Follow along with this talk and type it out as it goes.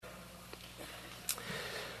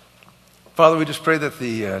Father, we just pray that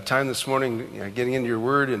the time this morning, getting into your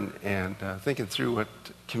word and thinking through what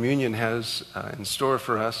communion has in store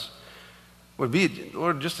for us, would be,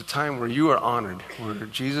 Lord, just a time where you are honored, where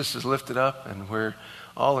Jesus is lifted up, and where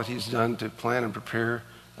all that he's done to plan and prepare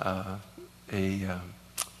a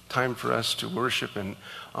time for us to worship and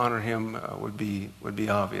honor him would be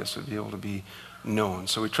obvious, would be able to be known.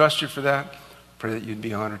 So we trust you for that. Pray that you'd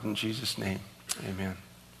be honored in Jesus' name. Amen.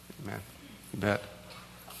 Amen. You bet.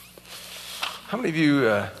 How many of you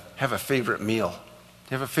have a favorite meal? Do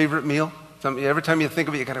you have a favorite meal? Every time you think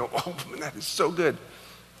of it, you kind of go, oh, man, that is so good.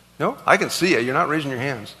 No? I can see you. You're not raising your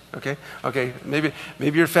hands. Okay? Okay. Maybe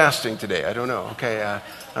you're fasting today. I don't know. Okay.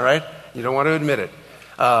 All right? You don't want to admit it.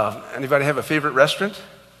 Anybody have a favorite restaurant?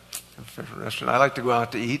 I like to go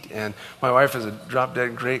out to eat, and my wife is a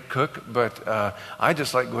drop-dead great cook, but I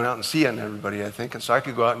just like going out and seeing everybody, I think, and so I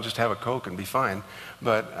could go out and just have a Coke and be fine.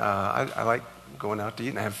 But I like going out to eat,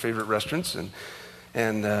 and I have favorite restaurants,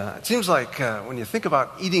 and it seems like when you think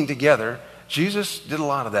about eating together, Jesus did a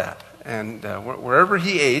lot of that, and wherever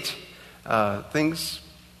he ate, things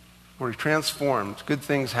were transformed, good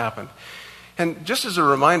things happened. And just as a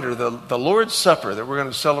reminder, the Lord's Supper that we're going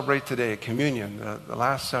to celebrate today, communion, the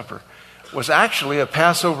Last Supper, was actually a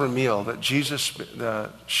Passover meal that Jesus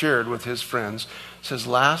shared with his friends. It's his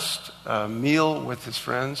last meal with his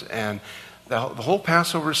friends, and the whole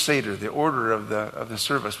Passover Seder, the order of the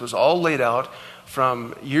service, was all laid out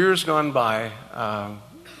from years gone by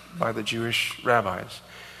the Jewish rabbis.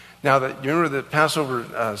 Now, you remember the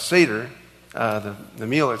Passover Seder, the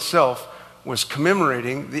meal itself, was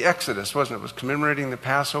commemorating the Exodus, wasn't it? It was commemorating the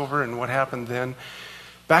Passover and what happened then.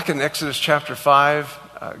 Back in Exodus chapter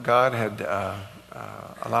 5, God had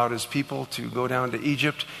allowed his people to go down to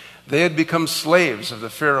Egypt. They had become slaves of the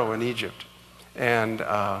Pharaoh in Egypt. And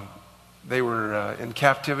they were in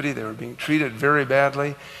captivity. They were being treated very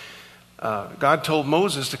badly. God told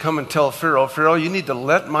Moses to come and tell Pharaoh, you need to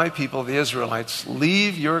let my people, the Israelites,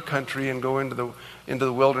 leave your country and go into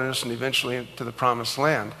the wilderness and eventually into the promised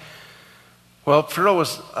land. Well, Pharaoh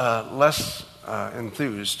was less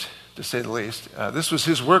enthused, to say the least. This was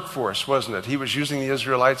his workforce, wasn't it? He was using the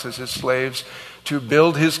Israelites as his slaves to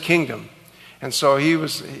build his kingdom. And so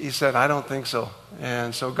he said, I don't think so.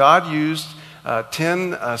 And so God used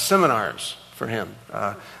 10 seminars for him.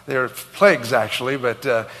 They were plagues, actually, but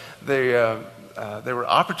they were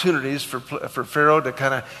opportunities for Pharaoh to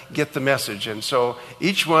kind of get the message. And so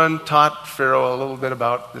each one taught Pharaoh a little bit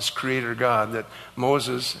about this creator God that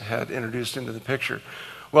Moses had introduced into the picture.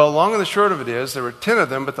 Well, long and the short of it is, there were 10 of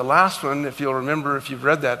them, but the last one, if you'll remember, if you've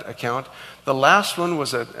read that account, the last one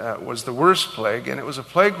was the worst plague, and it was a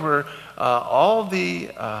plague where all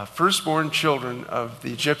the firstborn children of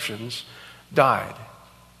the Egyptians died.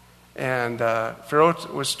 And Pharaoh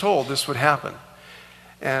was told this would happen.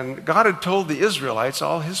 And God had told the Israelites,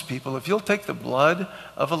 all his people, if you'll take the blood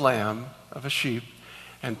of a lamb, of a sheep,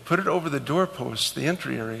 and put it over the doorpost, the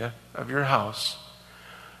entry area of your house,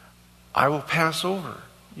 I will pass over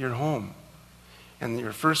your home, and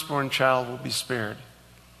your firstborn child will be spared.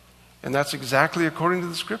 And that's exactly according to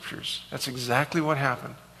the scriptures. That's exactly what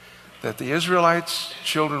happened. That the Israelites'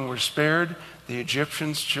 children were spared, the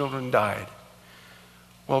Egyptians' children died.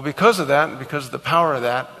 Well, because of that, and because of the power of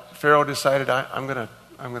that, Pharaoh decided, I'm going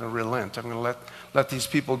to relent. I'm going to let these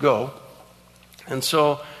people go. And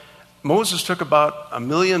so Moses took about 1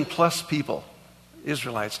 million plus people,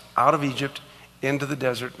 Israelites, out of Egypt into the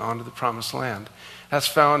desert and onto the promised land. That's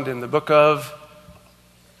found in the book of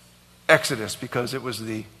Exodus, because it was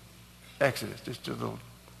the Exodus. Just a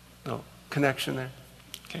little connection there.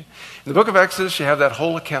 Okay. In the book of Exodus, you have that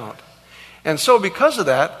whole account. And so because of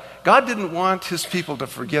that, God didn't want his people to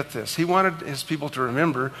forget this. He wanted his people to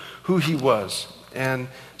remember who he was. And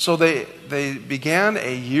so they began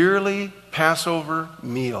a yearly Passover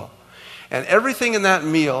meal. And everything in that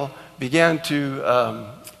meal began to,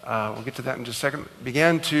 we'll get to that in just a second,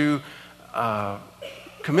 began to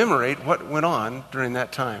commemorate what went on during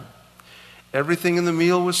that time. Everything in the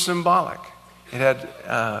meal was symbolic. It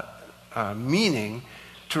had meaning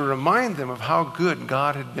to remind them of how good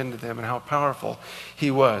God had been to them and how powerful he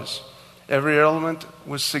was. Every element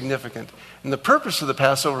was significant. And the purpose of the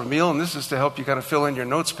Passover meal, and this is to help you kind of fill in your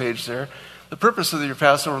notes page there, the purpose of your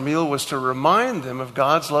Passover meal was to remind them of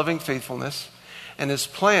God's loving faithfulness and his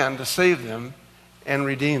plan to save them and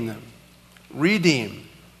redeem them. Redeem,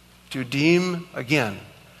 to deem again,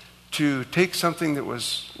 to take something that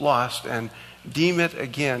was lost and deem it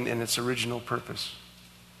again in its original purpose.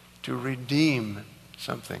 To redeem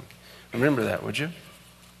something. Remember that, would you?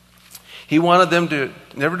 He wanted them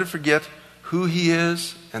never to forget who he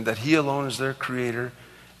is and that he alone is their creator,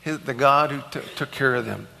 the God who took care of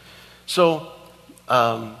them. So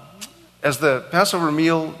as the Passover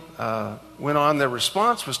meal went on, their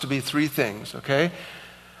response was to be three things, okay?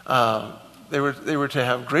 They were to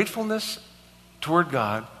have gratefulness toward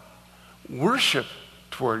God, worship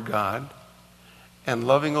toward God, and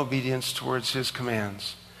loving obedience towards his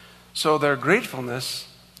commands. So their gratefulness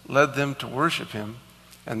led them to worship him,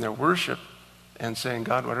 and their worship and saying,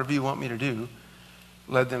 God, whatever you want me to do,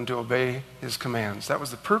 led them to obey his commands. That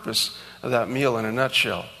was the purpose of that meal in a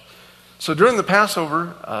nutshell. So during the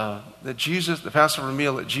Passover, the Passover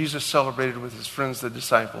meal that Jesus celebrated with his friends, the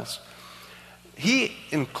disciples, he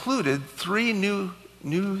included three new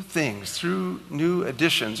things, through new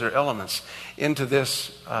additions or elements into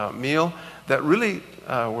this meal that really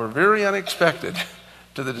were very unexpected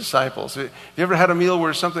to the disciples. Have you ever had a meal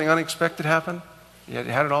where something unexpected happened? You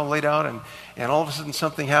had it all laid out, and all of a sudden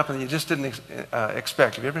something happened that you just didn't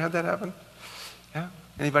expect. Have you ever had that happen? Yeah?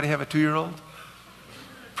 Anybody have a 2-year-old?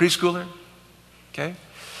 Preschooler? Okay?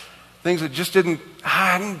 Things that just didn't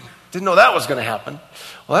know that was going to happen.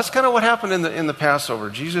 Well, that's kind of what happened in the Passover.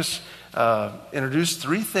 Jesus introduced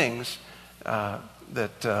three things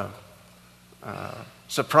that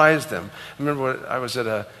surprised them. I remember I was at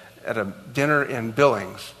a dinner in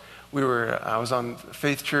Billings. I was on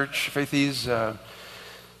Faith-E's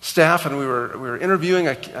staff, and we were interviewing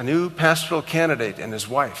a new pastoral candidate and his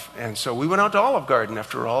wife. And so we went out to Olive Garden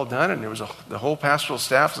after we were all done, and there was the whole pastoral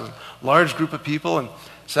staff, a large group of people, and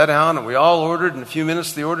sat down, and we all ordered. In a few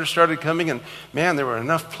minutes, the orders started coming, and man, there were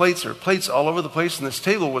enough plates all over the place, and this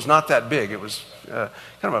table was not that big. It was kind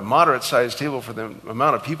of a moderate-sized table for the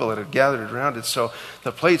amount of people that had gathered around it. So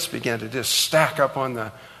the plates began to just stack up on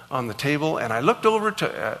the table, and I looked over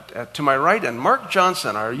to my right, and Mark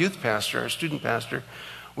Johnson, our youth pastor, our student pastor,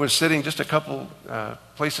 was sitting just a couple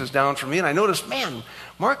places down from me, and I noticed, man,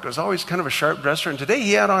 Mark was always kind of a sharp dresser, and today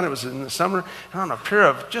he had on, it was in the summer, and on a pair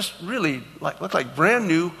of just really looked like brand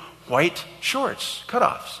new white shorts,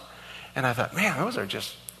 cutoffs. And I thought, man, those are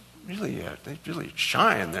just really, they really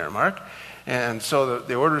shine there, Mark. And so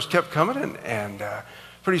the orders kept coming, and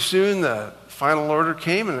pretty soon the final order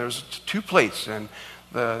came, and there was 2 plates, and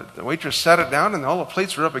the waitress sat it down, and all the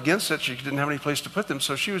plates were up against it. She didn't have any place to put them,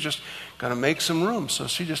 so she was just going to make some room. So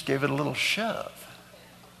she just gave it a little shove.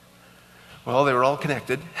 Well, they were all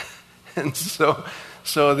connected, and so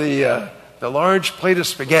the large plate of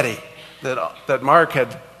spaghetti that Mark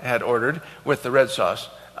had ordered with the red sauce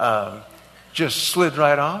just slid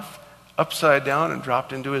right off, upside down, and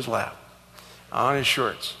dropped into his lap on his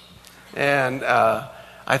shorts. And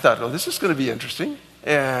I thought, well, this is going to be interesting.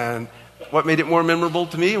 And what made it more memorable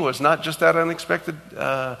to me was not just that unexpected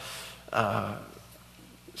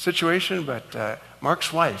situation, but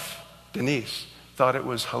Mark's wife, Denise, thought it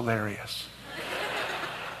was hilarious.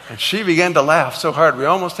 And she began to laugh so hard, we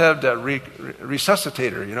almost had to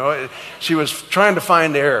resuscitate her, you know. She was trying to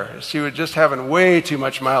find air. She was just having way too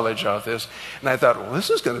much mileage off this. And I thought, well, this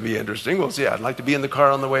is going to be interesting. Well, see, I'd like to be in the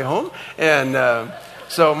car on the way home. And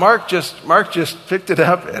so Mark just picked it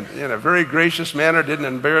up and in a very gracious manner, didn't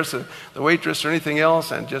embarrass the waitress or anything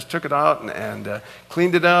else, and just took it out and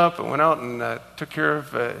cleaned it up and went out and took care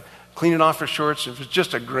of cleaning off her shorts. It was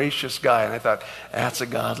just a gracious guy. And I thought, that's a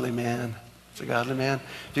godly man. It's a godly man.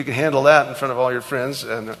 If you can handle that in front of all your friends,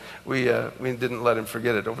 and we didn't let him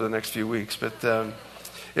forget it over the next few weeks. But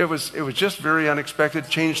it was just very unexpected,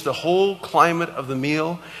 changed the whole climate of the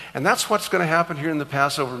meal. And that's what's going to happen here in the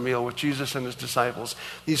Passover meal with Jesus and his disciples.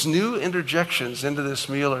 These new interjections into this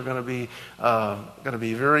meal are going to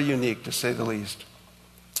be very unique, to say the least.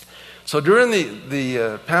 So during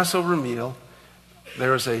the Passover meal,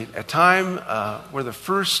 there was a time where the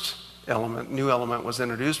first new element was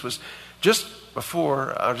introduced, was just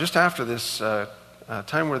after this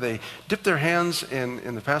time where they dipped their hands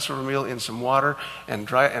in the Passover meal in some water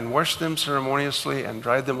and washed them ceremoniously and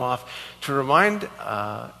dried them off to remind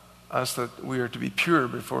us that we are to be pure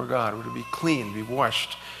before God. We're to be clean, be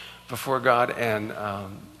washed before God. And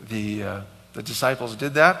the disciples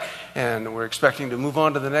did that, and we're expecting to move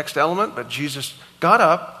on to the next element. But Jesus got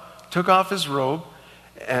up, took off his robe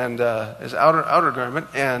and his outer garment,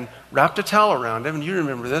 and wrapped a towel around him. And you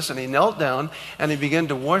remember this. And he knelt down and he began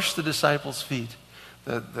to wash the disciples' feet.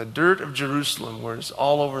 The dirt of Jerusalem was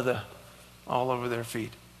all over their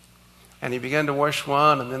feet. And he began to wash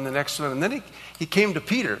one, and then the next one, and then he came to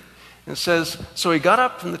Peter and says, so he got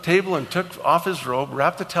up from the table and took off his robe,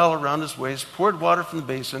 wrapped the towel around his waist, poured water from the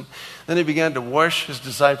basin, then he began to wash his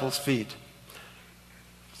disciples' feet.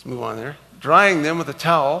 Let's move on there. Drying them with a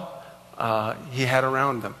towel he had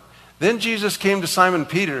around them. Then Jesus came to Simon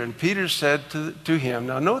Peter, and Peter said to him,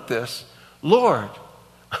 now note this, Lord,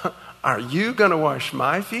 are you going to wash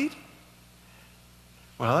my feet?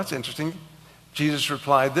 Well, that's interesting. Jesus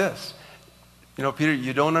replied this. Peter,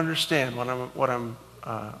 you don't understand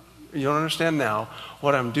you don't understand now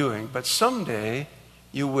what I'm doing, but someday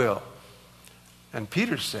you will. And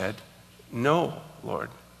Peter said, no,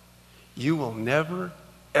 Lord, you will never,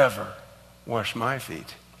 ever wash my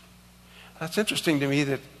feet. That's interesting to me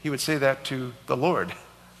that he would say that to the Lord.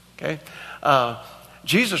 Okay?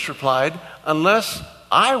 Jesus replied, unless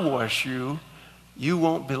I wash you, you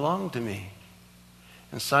won't belong to me.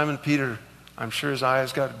 And Simon Peter, I'm sure his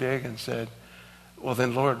eyes got big and said, well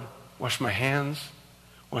then, Lord, wash my hands,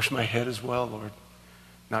 wash my head as well, Lord,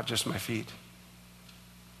 not just my feet.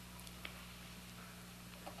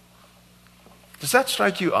 Does that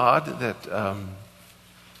strike you odd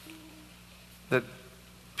that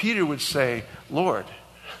Peter would say, Lord,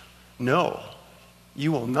 no,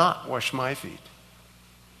 you will not wash my feet?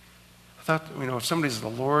 I thought, if somebody's the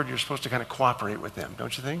Lord, you're supposed to kind of cooperate with them,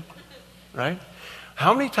 don't you think? Right?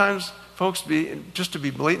 How many times, folks, just to be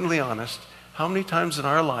blatantly honest, how many times in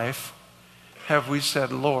our life have we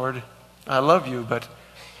said, Lord, I love you, but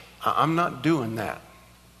I'm not doing that.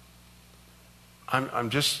 I'm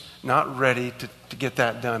just not ready to get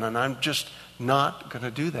that done, and I'm just not going to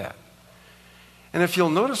do that. And if you'll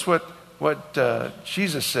notice what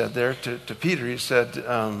Jesus said there to Peter, he said,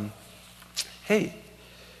 hey,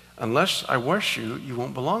 unless I wash you, you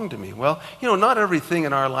won't belong to me. Well, not everything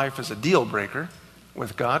in our life is a deal breaker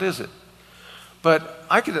with God, is it? But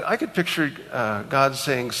I could picture God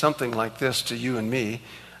saying something like this to you and me.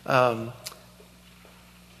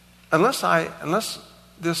 Unless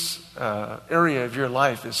this area of your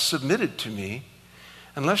life is submitted to me,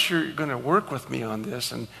 unless you're going to work with me on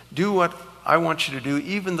this and do what I want you to do,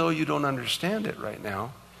 even though you don't understand it right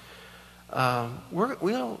now,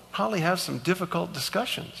 we'll probably have some difficult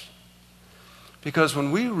discussions. Because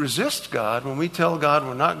when we resist God, when we tell God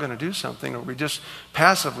we're not going to do something, or we just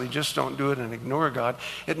passively just don't do it and ignore God,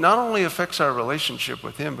 it not only affects our relationship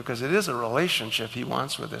with Him, because it is a relationship He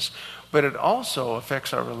wants with us, but it also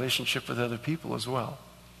affects our relationship with other people as well.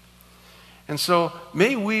 And so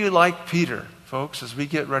may we, like Peter, folks, as we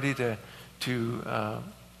get ready to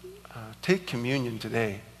take communion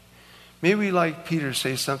today, may we, like Peter,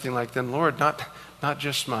 say something like, then Lord, not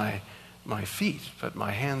just my feet, but my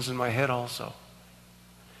hands and my head also.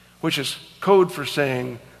 Which is code for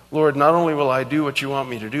saying, Lord, not only will I do what you want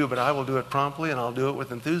me to do, but I will do it promptly and I'll do it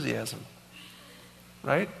with enthusiasm.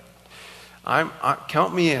 Right?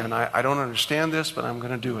 Count me in. I don't understand this, but I'm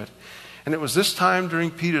going to do it. And it was this time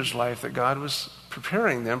during Peter's life that God was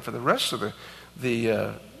preparing them for the rest of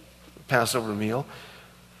the Passover meal,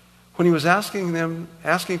 when He was asking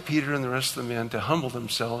Peter and the rest of the men to humble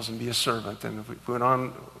themselves and be a servant. And if we went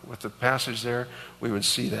on with the passage there, we would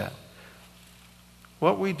see that.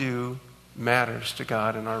 What we do matters to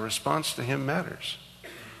God, and our response to Him matters.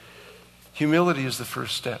 Humility is the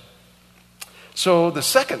first step. So the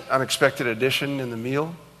second unexpected addition in the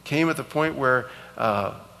meal came at the point where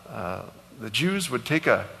the Jews would take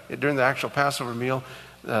during the actual Passover meal,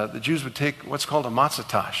 the Jews would take what's called a matzah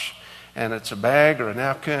tash. And it's a bag or a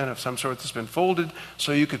napkin of some sort that's been folded,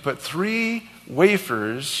 so you could put 3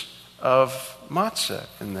 wafers of matzah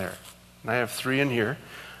in there. And I have 3 in here.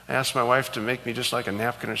 I asked my wife to make me just like a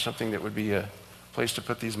napkin or something that would be a place to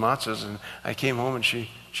put these matzahs, and I came home and she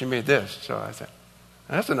made this. So I thought,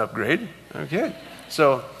 that's an upgrade. Okay.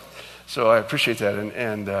 So I appreciate that.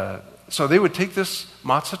 And so they would take this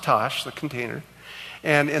matzah tash, the container,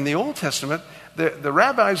 and in the Old Testament, the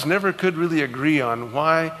rabbis never could really agree on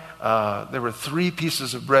why there were 3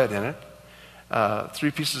 pieces of bread in it,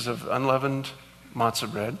 3 pieces of unleavened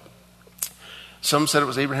matzah bread. Some said it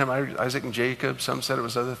was Abraham, Isaac, and Jacob. Some said it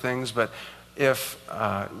was other things. But if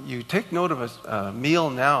you take note of a meal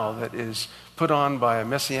now that is put on by a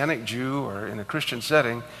Messianic Jew or in a Christian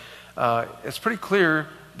setting, it's pretty clear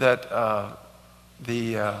that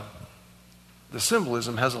the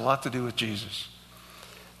symbolism has a lot to do with Jesus.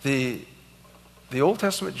 The Old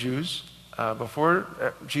Testament Jews, before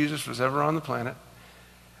Jesus was ever on the planet,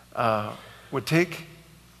 would take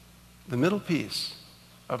the middle piece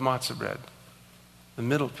of matzah bread, the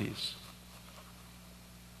middle piece,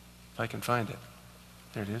 if I can find it.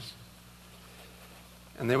 There it is.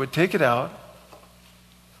 And they would take it out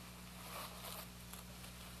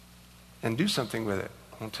and do something with it.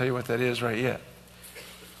 I won't tell you what that is right yet.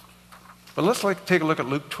 But let's take a look at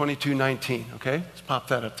Luke 22:19, okay? Let's pop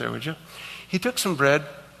that up there, would you? He took some bread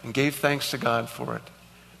and gave thanks to God for it.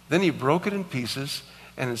 Then He broke it in pieces,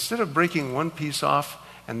 and instead of breaking one piece off,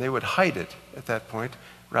 and they would hide it at that point,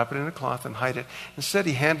 wrap it in a cloth and hide it, instead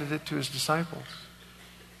He handed it to His disciples.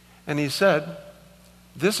 And He said,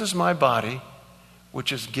 "This is my body,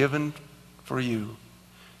 which is given for you.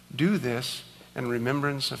 Do this in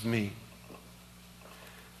remembrance of me.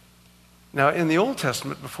 Now, in the Old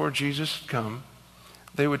Testament, before Jesus had come,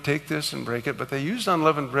 they would take this and break it, but they used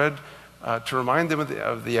unleavened bread to remind them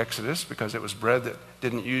of the Exodus, because it was bread that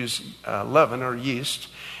didn't use leaven or yeast.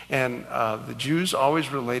 And the Jews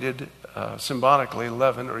always related symbolically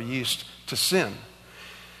leaven or yeast to sin.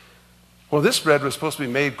 Well, this bread was supposed to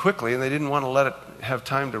be made quickly, and they didn't want to let it have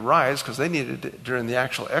time to rise, because they needed it during the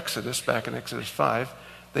actual Exodus, back in Exodus 5,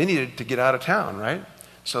 they needed to get out of town, right?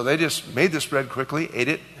 So they just made this bread quickly, ate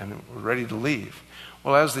it, and were ready to leave.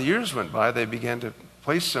 Well, as the years went by, they began to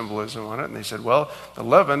place symbolism on it, and they said, well, the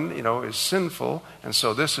leaven, is sinful, and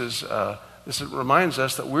so this reminds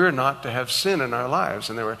us that we're not to have sin in our lives.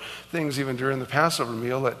 And there were things even during the Passover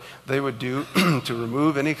meal that they would do to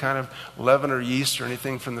remove any kind of leaven or yeast or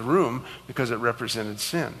anything from the room, because it represented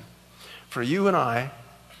sin. For you and I,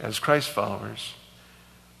 as Christ followers,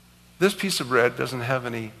 this piece of bread doesn't have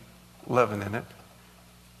any leaven in it.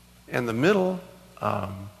 And the middle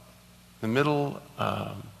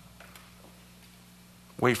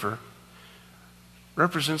wafer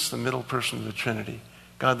represents the middle person of the Trinity.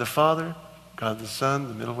 God the Father, God the Son,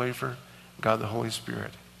 the middle wafer, God the Holy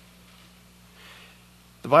Spirit.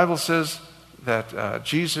 The Bible says that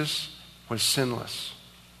Jesus was sinless.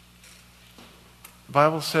 The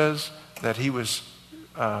Bible says that he was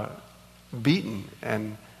beaten,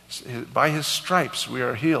 and by his stripes we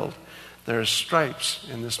are healed. There are stripes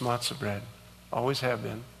in this matzah bread. Always have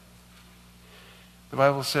been. The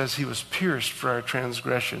Bible says he was pierced for our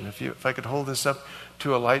transgression. If I could hold this up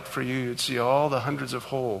to a light for you, you'd see all the hundreds of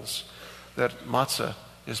holes that matzah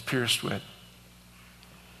is pierced with.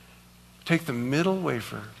 Take the middle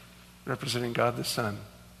wafer, representing God the Son,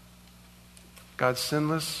 God's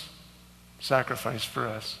sinless sacrifice for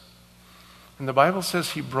us. And the Bible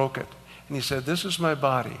says he broke it. And he said, this is my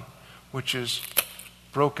body, which is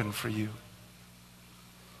broken for you.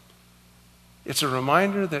 It's a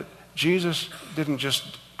reminder that Jesus didn't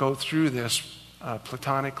just go through this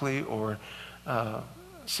platonically or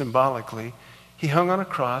symbolically. He hung on a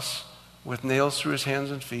cross with nails through his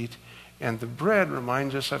hands and feet, and the bread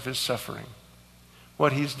reminds us of his suffering,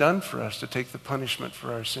 what he's done for us to take the punishment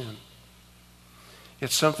for our sin.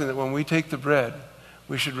 It's something that when we take the bread,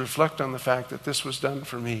 we should reflect on the fact that this was done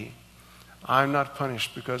for me. I'm not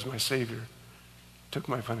punished because my Savior took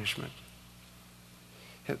my punishment.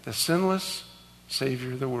 The sinless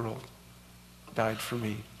Savior of the world died for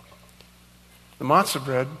me. The matzah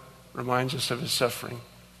bread reminds us of his suffering.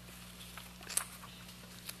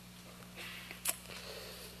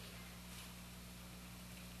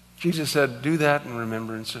 Jesus said, do that in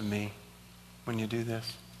remembrance of me when you do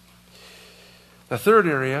this. The third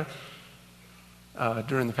area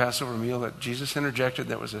during the Passover meal that Jesus interjected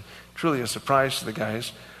that was truly a surprise to the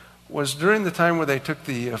guys was during the time where they took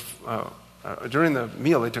during the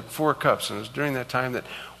meal, they took 4 cups, and it was during that time that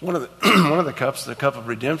one of the cups, the cup of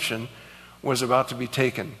redemption, was about to be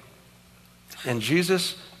taken. And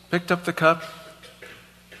Jesus picked up the cup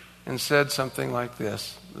and said something like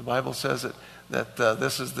this. The Bible says that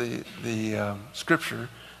this is the scripture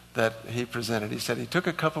that he presented. He said he took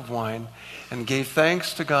a cup of wine and gave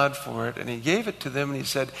thanks to God for it, and he gave it to them, and he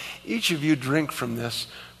said, each of you drink from this,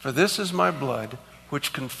 for this is my blood,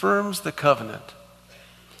 which confirms the covenant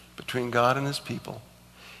between God and his people.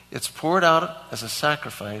 It's poured out as a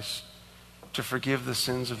sacrifice to forgive the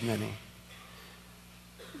sins of many.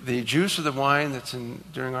 The juice of the wine that's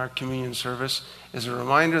during our communion service is a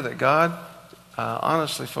reminder that God,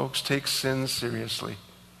 honestly, folks, takes sin seriously.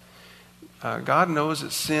 God knows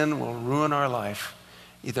that sin will ruin our life,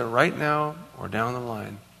 either right now or down the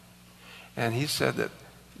line. And he said that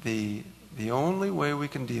the only way we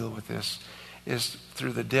can deal with this is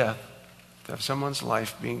through the death of someone's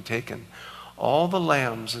life being taken. All the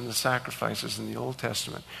lambs and the sacrifices in the Old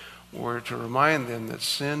Testament were to remind them that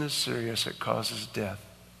sin is serious, it causes death.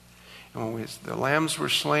 And when the lambs were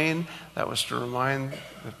slain, that was to remind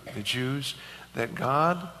the Jews that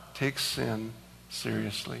God takes sin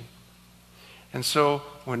seriously. And so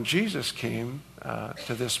when Jesus came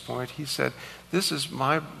to this point, he said, this is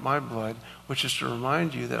my blood, which is to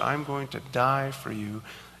remind you that I'm going to die for you,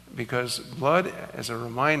 because blood is a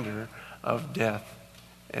reminder of death.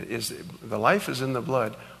 The life is in the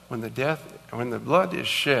blood. When the blood is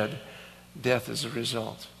shed, death is a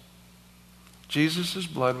result. Jesus'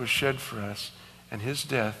 blood was shed for us, and his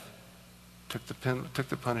death took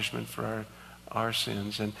the punishment for our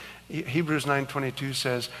sins. And Hebrews 9:22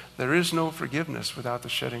 says, there is no forgiveness without the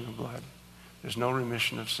shedding of blood. There's no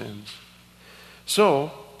remission of sins.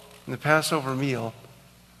 So, in the Passover meal,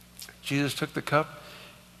 Jesus took the cup,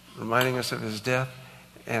 reminding us of his death,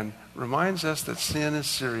 and reminds us that sin is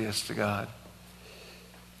serious to God.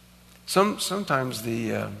 Sometimes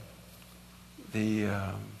the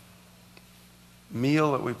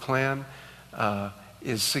meal that we plan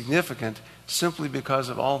is significant simply because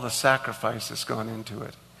of all the sacrifice that's gone into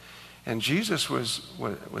it. And Jesus was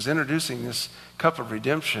introducing this cup of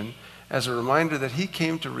redemption as a reminder that he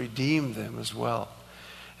came to redeem them as well.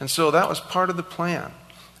 And so that was part of the plan.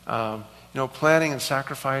 Planning and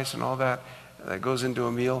sacrifice and all that goes into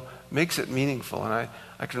a meal makes it meaningful. And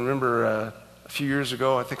I can remember a few years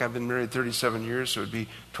ago, I think I've been married 37 years, so it would be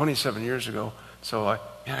 27 years ago. So I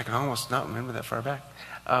can almost not remember that far back.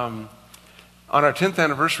 On our 10th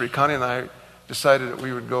anniversary, Connie and I decided that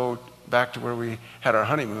we would go back to where we had our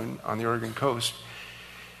honeymoon on the Oregon coast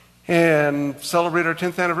and celebrate our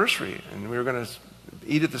 10th anniversary. And we were going to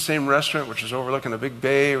eat at the same restaurant, which is overlooking a big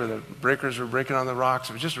bay where the breakers were breaking on the rocks.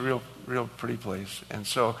 It was just a real pretty place. And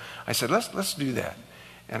so I said, let's do that.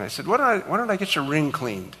 And I said, why don't I get your ring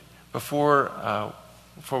cleaned before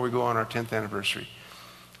we go on our 10th anniversary?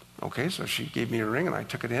 Okay, so she gave me a ring, and I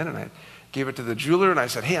took it in, and I gave it to the jeweler, and I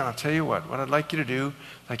said, hey, I'll tell you what I'd like you to do,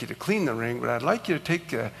 I'd like you to clean the ring, but I'd like you to take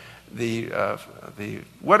the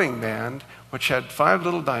wedding band, which had 5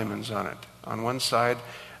 little diamonds on it, on one side,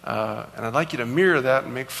 and I'd like you to mirror that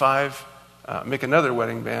and make another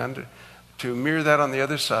wedding band to mirror that on the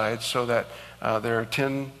other side so that there are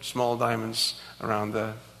 10 small diamonds around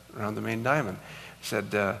the main diamond. I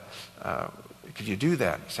said, could you do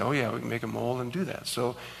that? He said, oh yeah, we can make a mold and do that.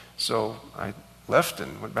 So I left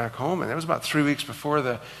and went back home, and it was about 3 weeks before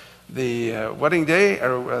the wedding day,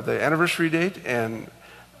 or the anniversary date, and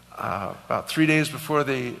about 3 days before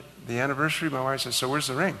the anniversary, my wife said, so where's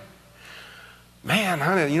the ring? Man,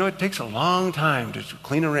 honey, it takes a long time to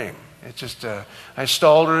clean a ring. It just, I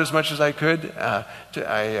stalled her as much as I could. I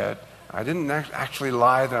didn't actually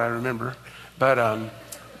lie that I remember, but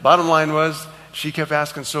bottom line was, she kept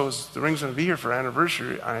asking, so is the ring's going to be here for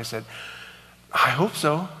anniversary? And I said, I hope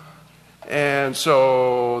so. And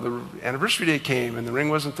so the anniversary day came, and the ring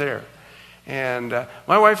wasn't there. And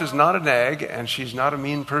my wife is not a nag, and she's not a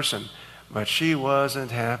mean person, but she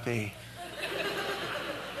wasn't happy.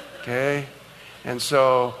 Okay? And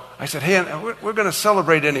so I said, hey, we're going to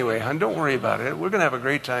celebrate anyway, hon. Don't worry about it. We're going to have a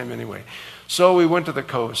great time anyway. So we went to the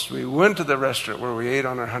coast. We went to the restaurant where we ate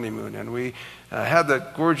on our honeymoon, and we had the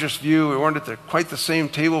gorgeous view. We weren't at quite the same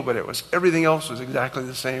table, but everything else was exactly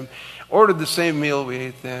the same. Ordered the same meal we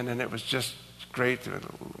ate then, and it was just great. The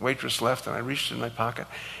waitress left, and I reached in my pocket,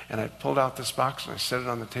 and I pulled out this box, and I set it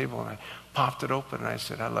on the table, and I popped it open, and I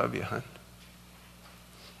said, I love you, hon.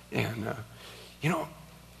 And,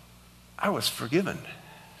 I was forgiven.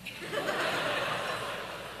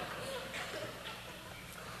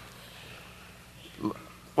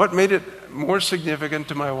 What made it more significant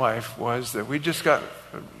to my wife was that we just got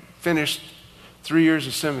finished 3 years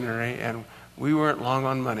of seminary, and we weren't long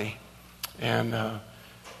on money. And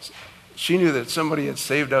she knew that somebody had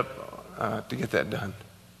saved up to get that done.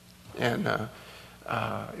 And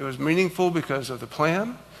it was meaningful because of the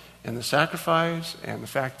plan and the sacrifice and the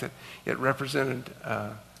fact that it represented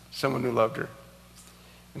someone who loved her.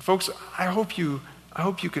 And folks, I hope you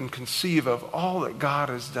can conceive of all that God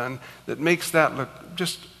has done that makes that look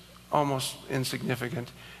just almost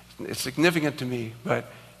insignificant. It's significant to me, but,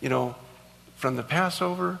 from the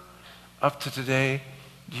Passover up to today,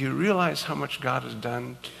 do you realize how much God has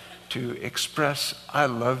done to express, I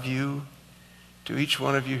love you, to each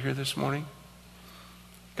one of you here this morning?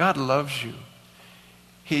 God loves you.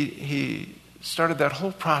 He started that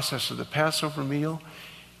whole process of the Passover meal.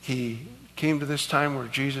 He came to this time where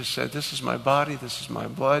Jesus said, this is my body, this is my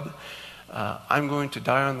blood. I'm going to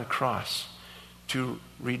die on the cross to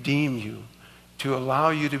redeem you, to allow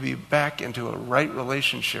you to be back into a right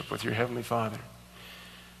relationship with your Heavenly Father.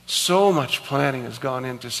 So much planning has gone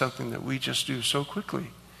into something that we just do so quickly.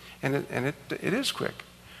 And it is quick.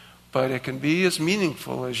 But it can be as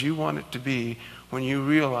meaningful as you want it to be when you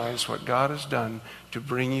realize what God has done to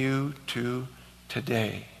bring you to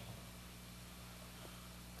today.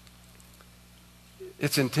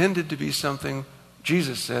 It's intended to be something,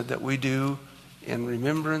 Jesus said, that we do in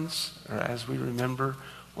remembrance, or as we remember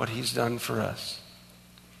what He's done for us.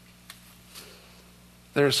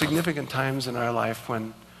 There are significant times in our life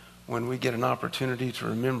when we get an opportunity to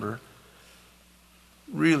remember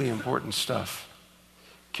really important stuff.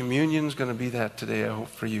 Communion's going to be that today, I hope,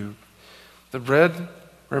 for you. The bread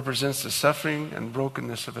represents the suffering and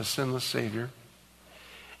brokenness of a sinless Savior,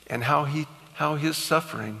 and how His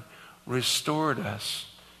suffering restored us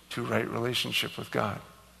to right relationship with God.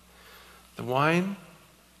 The wine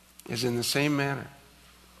is in the same manner.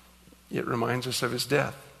 It reminds us of His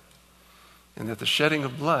death. and that the shedding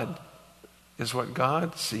of blood is what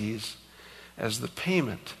God sees as the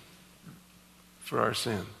payment for our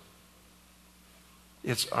sin.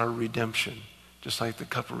 It's our redemption. Just like the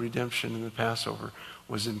cup of redemption in the Passover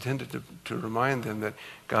was intended to remind them that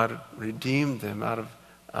God redeemed them out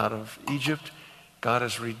of Egypt. God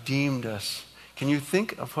has redeemed us. Can you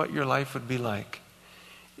think of what your life would be like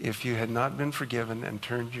if you had not been forgiven and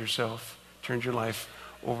turned your life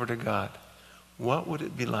over to God? What would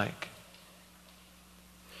it be like?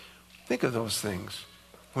 Think of those things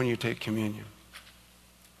when you take communion.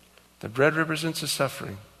 The bread represents the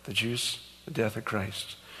suffering, the juice, the death of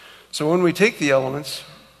Christ. So when we take the elements,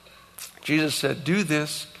 Jesus said, do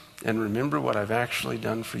this and remember what I've actually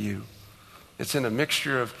done for you. It's in a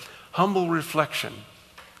mixture of humble reflection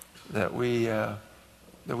that we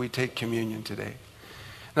take communion today.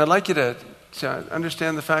 And I'd like you to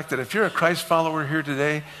understand the fact that if you're a Christ follower here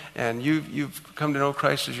today and you've come to know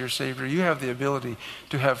Christ as your Savior, you have the ability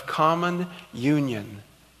to have common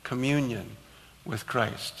communion with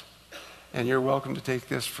Christ. And you're welcome to take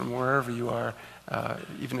this from wherever you are,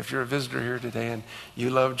 even if you're a visitor here today and you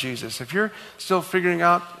love Jesus. If you're still figuring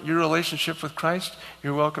out your relationship with Christ,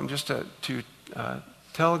 you're welcome just to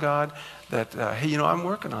tell God that, hey, I'm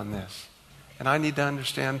working on this. And I need to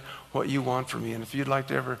understand what you want from me. And if you'd like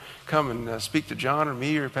to ever come and speak to John or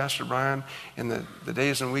me or Pastor Brian in the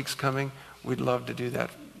days and weeks coming, we'd love to do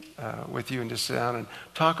that with you and just sit down and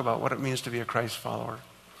talk about what it means to be a Christ follower.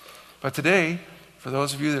 But today, for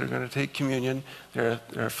those of you that are going to take communion, there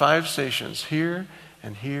are 5 stations, here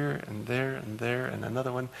and here and there and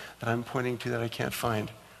another one that I'm pointing to that I can't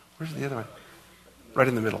find. Where's the other one? Right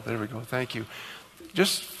in the middle. There we go. Thank you.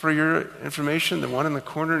 Just for your information, the one in the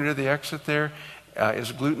corner near the exit there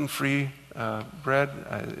is gluten-free bread,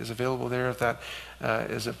 is available there if that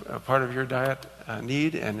is a part of your diet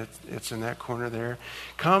need, and it's in that corner there.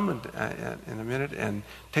 Come in a minute and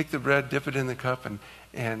take the bread, dip it in the cup,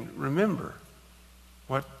 and remember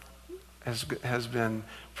what has been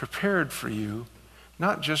prepared for you,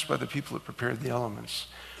 not just by the people that prepared the elements,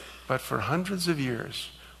 but for hundreds of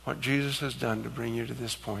years, what Jesus has done to bring you to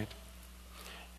this point.